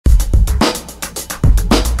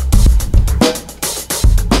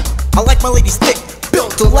I like my ladies thick,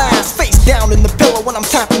 built to last. Face down in the pillow when I'm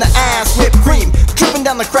tapping the ass. Whipped cream, dripping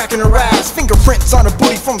down the crack in her ass. Fingerprints on her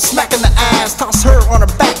booty from smacking the ass. Toss her on her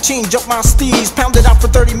back, change up my steez. Pound it out for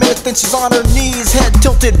 30 minutes, then she's on her knees. Head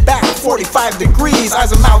tilted back 45 degrees.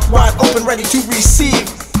 Eyes and mouth wide open, ready to receive.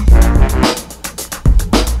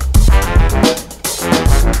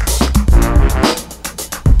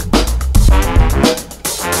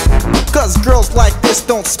 Cause girls like this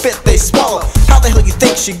don't spit, they swallow. How the hell you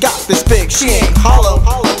think she got this big? She ain't hollow.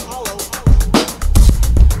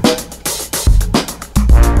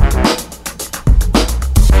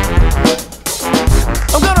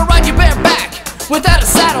 I'm gonna ride you bareback without a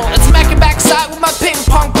saddle and smack your backside with my ping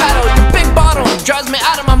pong paddle. Your big bottom drives me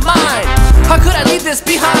out of my mind. How could I leave this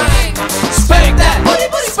behind? Spank that booty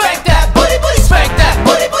booty, spank that booty booty, spank that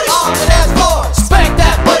booty booty on the dance floor. Spank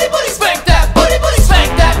that booty booty, spank that booty booty,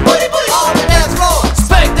 spank that booty booty on the dance floor.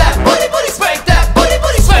 Spank that booty booty, spank that booty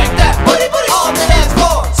booty, spank that booty booty on the dance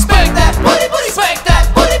floor. Spank that booty booty, spank that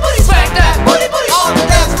booty booty, spank that booty booty on the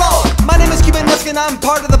dance floor. My name is Cuban and I'm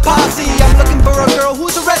part of the posse. I'm looking for a girl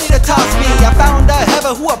who's ready to toss me. I found a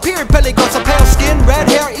heaven who appeared peligrosa, pale skin,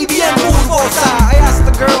 red hair, y bien pulgosa. I asked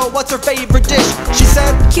the girl what's her favorite dish. She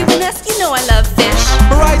said, Cubanesque, you know I love fish.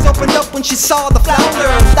 her eyes opened up when she saw the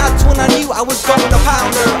flounder. That's when I knew I was going to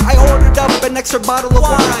pound her. I ordered up an extra bottle of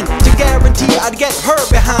wine to guarantee I'd get her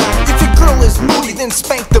behind. If your girl is moody, then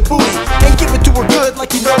spank the booty and give it to her good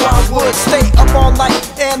like you know I would. Stay up all night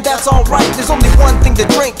and that's alright. There's only one thing to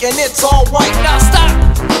drink and it's all white. Now stop.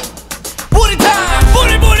 Booty time.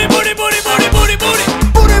 Booty booty booty booty booty booty booty.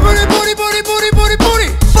 Booty, booty, booty, booty, booty, booty, booty.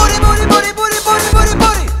 Booty, booty, booty, booty, booty, booty,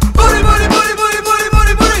 booty. Booty booty booty booty booty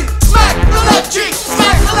booty booty. Smack the left cheek.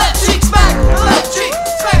 Smack the left cheek. Smack the left cheek.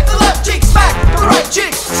 Smack the left cheek. Smack the right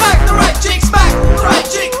cheek. Smack the right cheek. Smack the right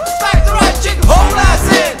cheek. Smack the right cheek. Hold ass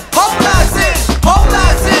in. Hold ass in. Hold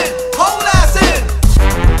ass in. Hold ass in.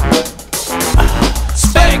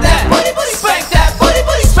 Spank that. Booty booty. Spank that. Booty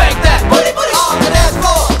booty. Spank that. Booty booty on the dance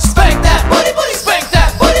floor. Spank that. Booty booty. Spank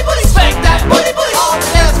that. Booty booty. Spank that. Booty booty on the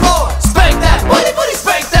dance floor. Spank that. Booty booty.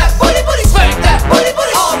 Spank that. Booty booty. Spank that. Booty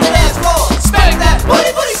booty on the dance floor. Spank that.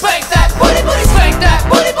 Booty booty. Spank that. Booty booty. Spank that.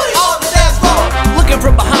 Booty booty on the dance floor. Looking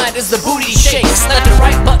from behind as the booty shakes, let the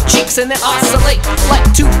right butt cheeks and then oscillate like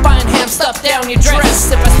two fine hams stuffed down your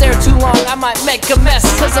dress. If I stare too long, I might make a mess.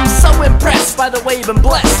 Cause I'm so impressed by the way you've been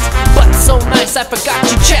blessed. But so nice, I forgot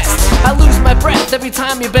your chest. I lose my breath every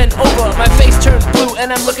time you bend over. My face turns blue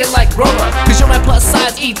and I'm looking like Grover. Cause you're my plus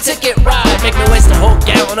size e-ticket ride. Make me waste a whole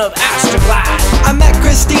gallon of Astroglide. I met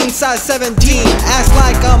Christine, size 17. Ass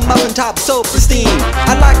like a muffin top, so pristine.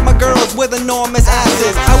 I like my girls with enormous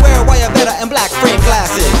asses. I wear Guayabera and black frame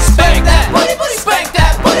glasses. Spank that, booty booty, spank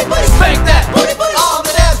that, booty booty, spank that, booty booty